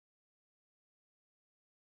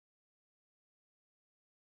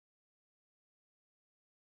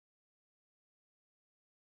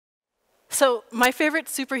So my favorite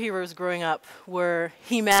superheroes growing up were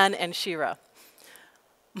He-Man and She-Ra.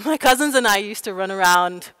 My cousins and I used to run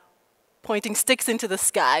around pointing sticks into the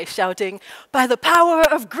sky, shouting, "By the power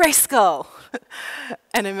of Grayskull!"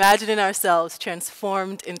 and imagining ourselves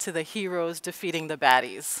transformed into the heroes defeating the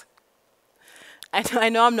baddies. I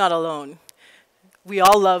know I'm not alone. We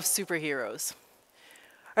all love superheroes.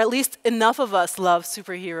 Or at least enough of us love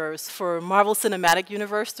superheroes for Marvel Cinematic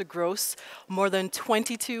Universe to gross more than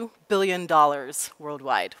 $22 billion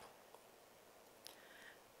worldwide.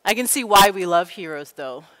 I can see why we love heroes,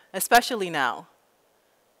 though, especially now.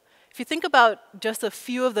 If you think about just a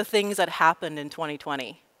few of the things that happened in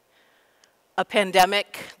 2020, a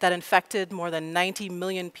pandemic that infected more than 90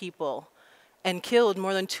 million people and killed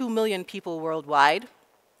more than 2 million people worldwide,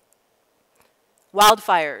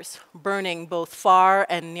 wildfires burning both far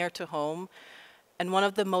and near to home, and one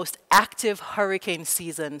of the most active hurricane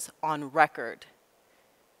seasons on record.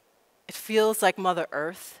 It feels like Mother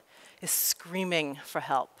Earth is screaming for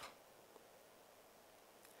help.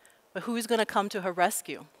 But who's going to come to her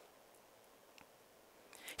rescue?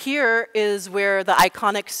 Here is where the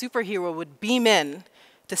iconic superhero would beam in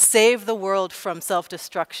to save the world from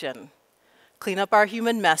self-destruction, clean up our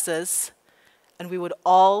human messes, and we would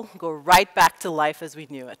all go right back to life as we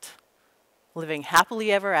knew it, living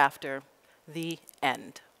happily ever after, the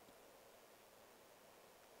end.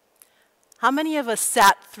 How many of us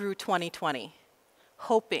sat through 2020,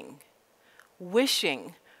 hoping,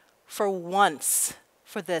 wishing for once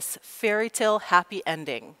for this fairy tale happy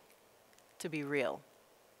ending to be real?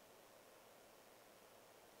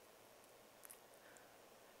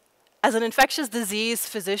 As an infectious disease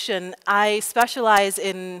physician, I specialize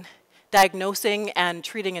in diagnosing and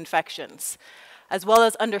treating infections, as well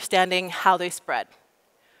as understanding how they spread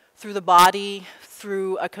through the body,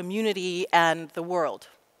 through a community, and the world.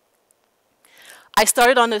 I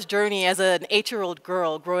started on this journey as an 8-year-old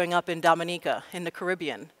girl growing up in Dominica in the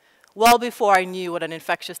Caribbean, well before I knew what an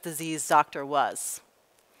infectious disease doctor was.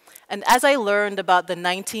 And as I learned about the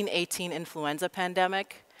 1918 influenza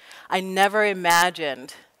pandemic, I never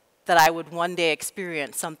imagined that I would one day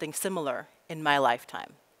experience something similar in my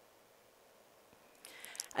lifetime.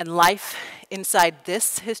 And life inside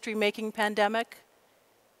this history-making pandemic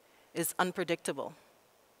is unpredictable,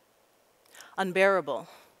 unbearable,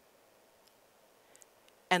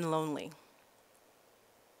 and lonely.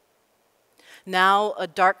 Now, a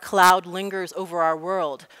dark cloud lingers over our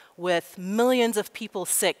world, with millions of people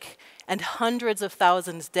sick and hundreds of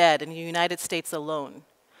thousands dead in the United States alone,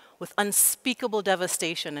 with unspeakable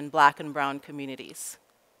devastation in Black and brown communities.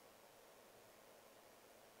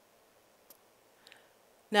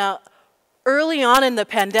 Now, early on in the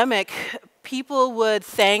pandemic, people would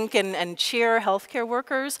thank and cheer healthcare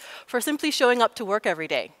workers for simply showing up to work every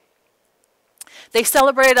day. They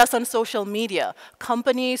celebrated us on social media.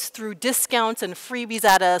 Companies threw discounts and freebies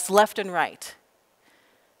at us left and right.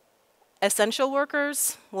 Essential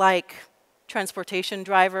workers, like transportation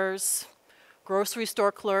drivers, grocery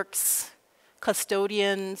store clerks,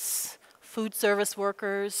 custodians, food service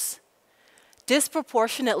workers,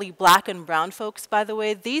 disproportionately Black and brown folks, by the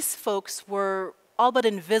way, these folks were all but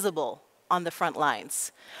invisible on the front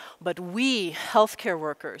lines. But we, healthcare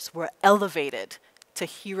workers, were elevated to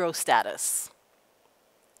hero status.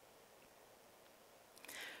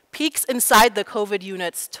 Peaks inside the COVID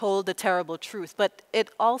units told the terrible truth, but it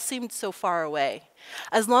all seemed so far away.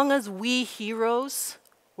 As long as we heroes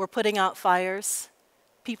were putting out fires,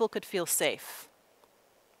 people could feel safe.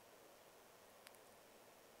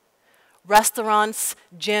 Restaurants,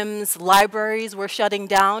 gyms, libraries were shutting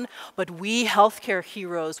down, but we healthcare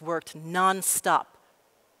heroes worked nonstop.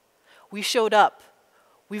 We showed up.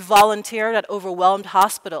 We volunteered at overwhelmed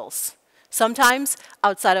hospitals, sometimes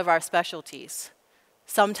outside of our specialties,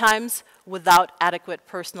 sometimes without adequate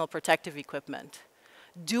personal protective equipment,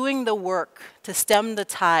 doing the work to stem the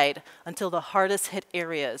tide until the hardest hit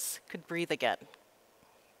areas could breathe again.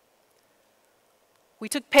 We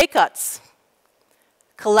took pay cuts,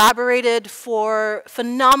 collaborated for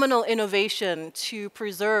phenomenal innovation to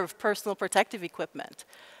preserve personal protective equipment,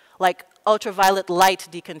 like ultraviolet light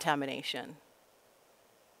decontamination.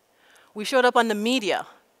 We showed up on the media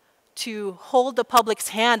to hold the public's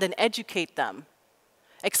hand and educate them,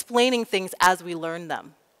 explaining things as we learn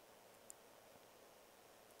them.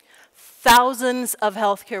 Thousands of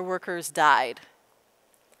healthcare workers died.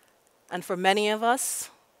 And for many of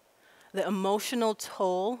us, the emotional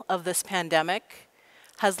toll of this pandemic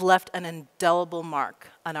has left an indelible mark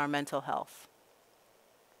on our mental health.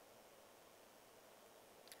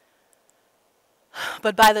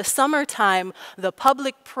 But by the summertime, the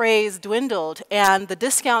public praise dwindled and the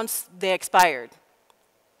discounts, they expired.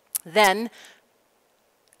 Then,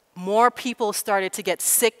 more people started to get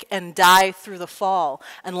sick and die through the fall,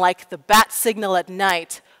 and like the bat signal at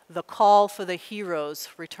night, the call for the heroes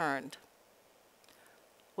returned.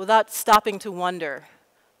 Without stopping to wonder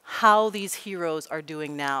how these heroes are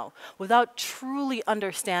doing now, without truly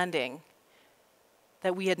understanding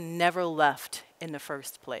that we had never left in the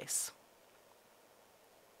first place.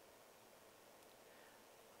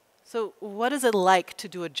 So, what is it like to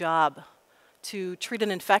do a job, to treat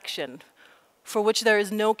an infection for which there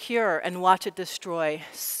is no cure and watch it destroy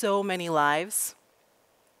so many lives?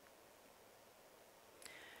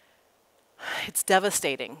 It's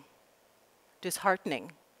devastating,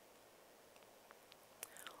 disheartening.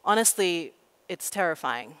 Honestly, it's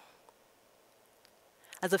terrifying.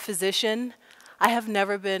 As a physician, I have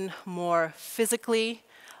never been more physically,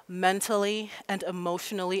 mentally, and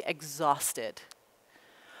emotionally exhausted.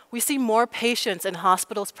 We see more patients in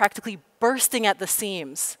hospitals practically bursting at the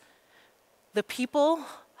seams. The people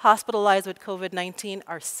hospitalized with COVID-19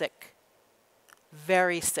 are sick,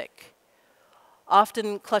 very sick,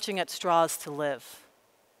 often clutching at straws to live.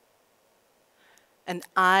 And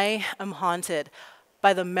I am haunted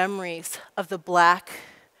by the memories of the Black,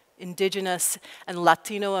 Indigenous, and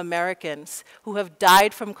Latino Americans who have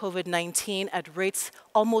died from COVID-19 at rates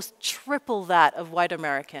almost triple that of white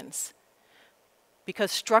Americans.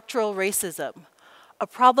 Because structural racism, a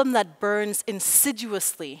problem that burns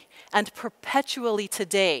insidiously and perpetually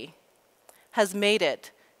today, has made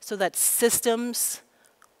it so that systems,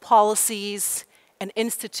 policies, and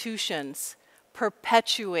institutions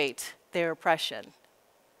perpetuate their oppression,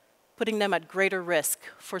 putting them at greater risk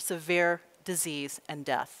for severe disease and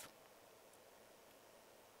death.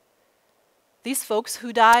 These folks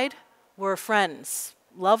who died were friends,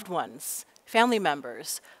 loved ones, family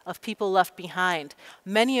members of people left behind,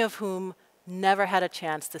 many of whom never had a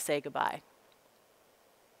chance to say goodbye.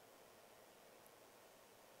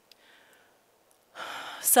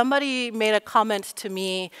 Somebody made a comment to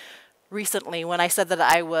me recently when I said that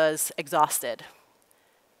I was exhausted.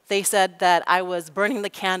 They said that I was burning the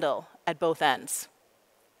candle at both ends.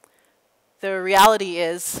 The reality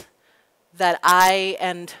is that I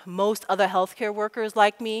and most other healthcare workers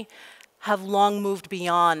like me have long moved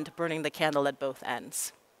beyond burning the candle at both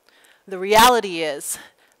ends. The reality is,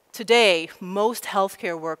 today, most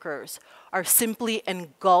healthcare workers are simply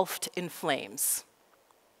engulfed in flames.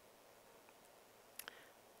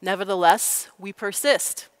 Nevertheless, we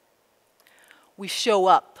persist. We show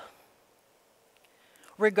up.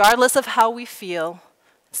 Regardless of how we feel,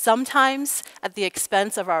 sometimes at the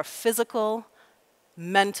expense of our physical,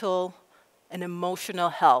 mental, and emotional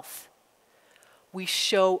health, we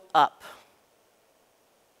show up.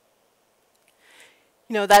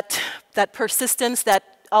 You know, that persistence,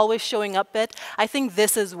 that always showing up bit, I think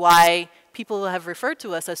this is why people have referred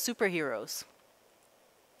to us as superheroes.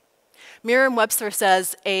 Merriam-Webster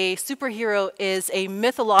says a superhero is a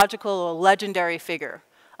mythological or legendary figure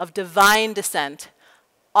of divine descent,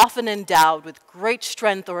 often endowed with great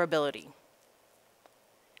strength or ability.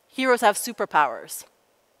 Heroes have superpowers.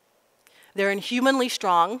 They're inhumanly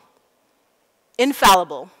strong,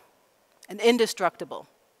 infallible, and indestructible.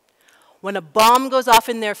 When a bomb goes off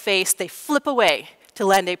in their face, they flip away to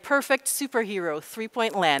land a perfect superhero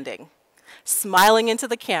three-point landing, smiling into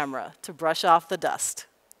the camera to brush off the dust.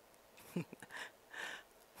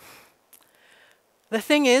 The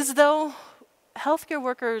thing is, though, healthcare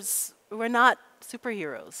workers, we're not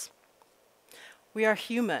superheroes. We are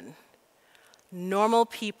human, normal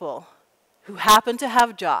people who happen to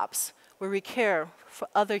have jobs where we care for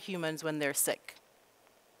other humans when they're sick.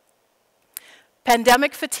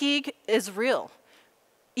 Pandemic fatigue is real,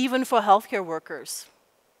 even for healthcare workers.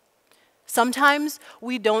 Sometimes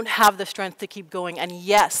we don't have the strength to keep going, and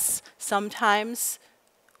yes, sometimes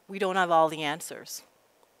we don't have all the answers.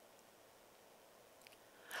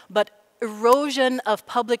 But erosion of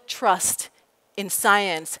public trust in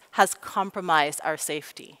science has compromised our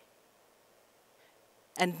safety.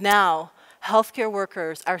 And now, healthcare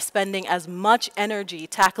workers are spending as much energy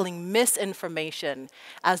tackling misinformation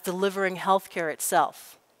as delivering healthcare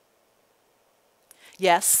itself.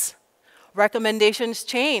 Yes, recommendations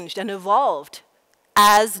changed and evolved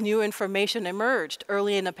as new information emerged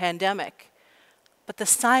early in the pandemic, but the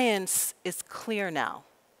science is clear now.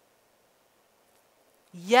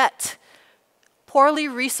 Yet, poorly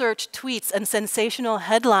researched tweets and sensational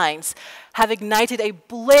headlines have ignited a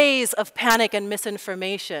blaze of panic and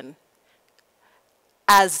misinformation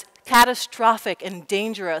as catastrophic and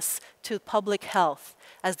dangerous to public health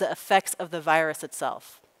as the effects of the virus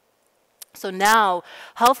itself. So now,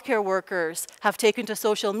 healthcare workers have taken to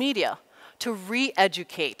social media to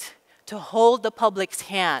re-educate, to hold the public's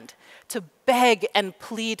hand, to beg and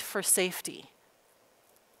plead for safety,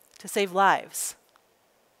 to save lives.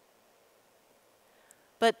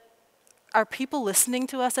 But are people listening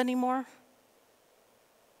to us anymore?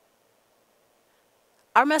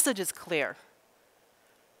 Our message is clear.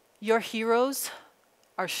 Your heroes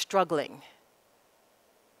are struggling,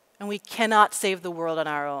 and we cannot save the world on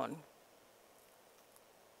our own.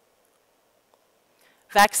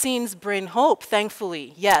 Vaccines bring hope,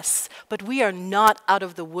 thankfully, yes, but we are not out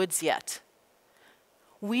of the woods yet.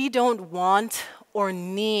 We don't want or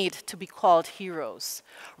need to be called heroes.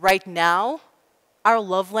 Right now, our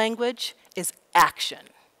love language is action.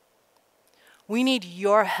 We need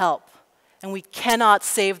your help, and we cannot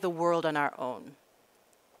save the world on our own.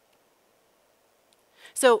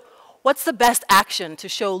 So, what's the best action to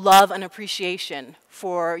show love and appreciation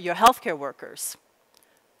for your healthcare workers?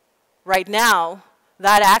 Right now,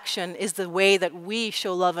 that action is the way that we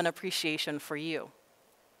show love and appreciation for you.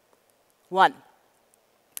 1,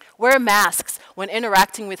 wear masks when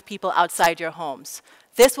interacting with people outside your homes.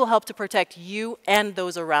 This will help to protect you and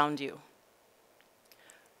those around you.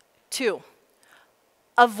 2,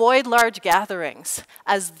 avoid large gatherings,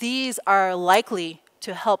 as these are likely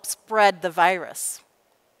to help spread the virus.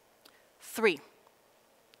 3,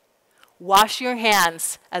 wash your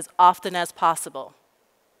hands as often as possible.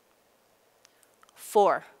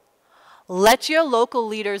 4, let your local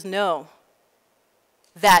leaders know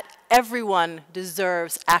that everyone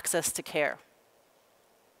deserves access to care.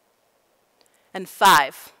 And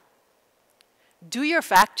 5, do your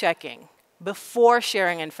fact-checking before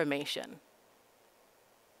sharing information.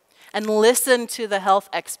 And listen to the health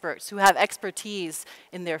experts who have expertise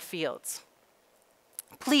in their fields.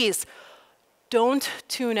 Please, don't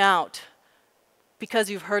tune out because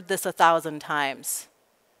you've heard this 1,000 times.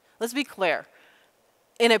 Let's be clear.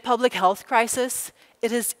 In a public health crisis,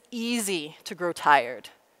 it is easy to grow tired,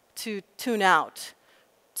 to tune out,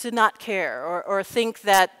 to not care, or think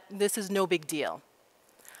that this is no big deal.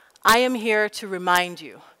 I am here to remind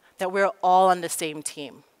you that we're all on the same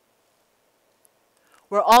team.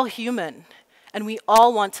 We're all human, and we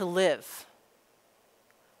all want to live.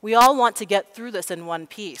 We all want to get through this in one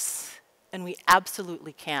piece, and we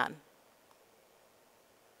absolutely can.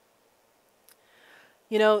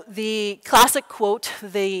 You know, the classic quote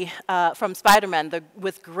from Spider-Man,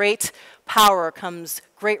 with great power comes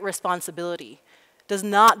great responsibility, does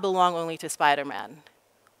not belong only to Spider-Man,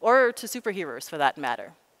 or to superheroes for that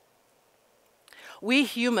matter. We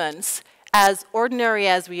humans, as ordinary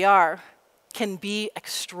as we are, can be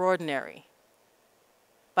extraordinary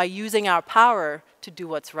by using our power to do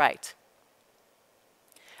what's right.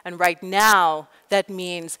 And right now, that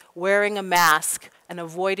means wearing a mask and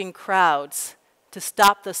avoiding crowds to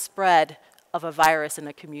stop the spread of a virus in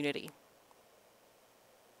a community.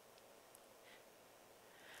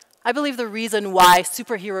 I believe the reason why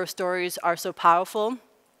superhero stories are so powerful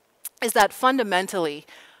is that fundamentally,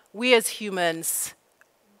 we as humans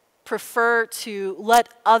prefer to let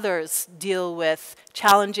others deal with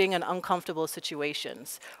challenging and uncomfortable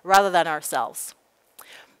situations rather than ourselves.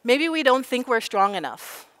 Maybe we don't think we're strong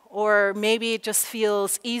enough, or maybe it just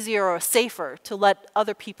feels easier or safer to let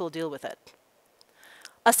other people deal with it.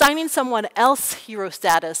 Assigning someone else hero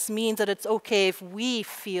status means that it's okay if we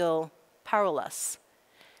feel powerless,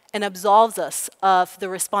 and absolves us of the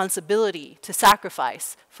responsibility to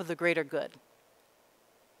sacrifice for the greater good.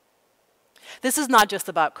 This is not just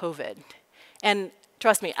about COVID. And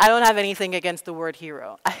trust me, I don't have anything against the word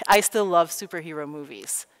hero. I still love superhero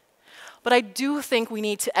movies. But I do think we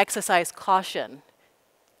need to exercise caution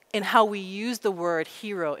in how we use the word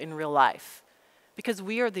hero in real life, because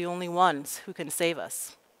we are the only ones who can save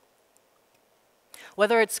us.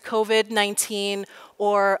 Whether it's COVID-19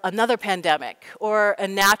 or another pandemic or a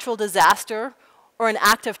natural disaster or an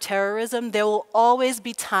act of terrorism, there will always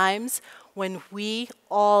be times when we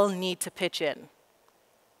all need to pitch in.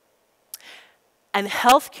 And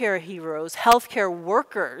healthcare heroes, healthcare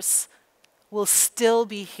workers, will still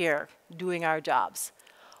be here doing our jobs,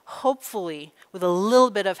 hopefully with a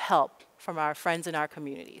little bit of help from our friends in our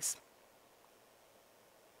communities.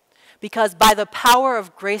 Because by the power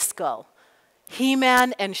of Grayskull,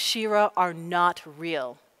 He-Man and She-Ra are not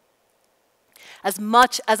real. As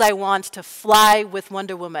much as I want to fly with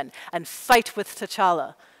Wonder Woman and fight with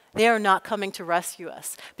T'Challa, they are not coming to rescue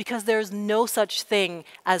us, because there's no such thing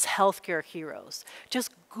as healthcare heroes,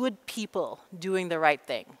 just good people doing the right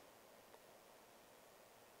thing.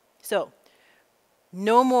 So,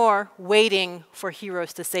 no more waiting for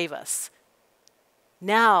heroes to save us.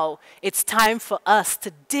 Now, it's time for us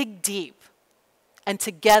to dig deep and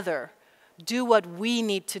together do what we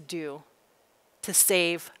need to do to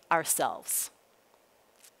save ourselves.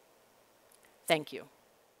 Thank you.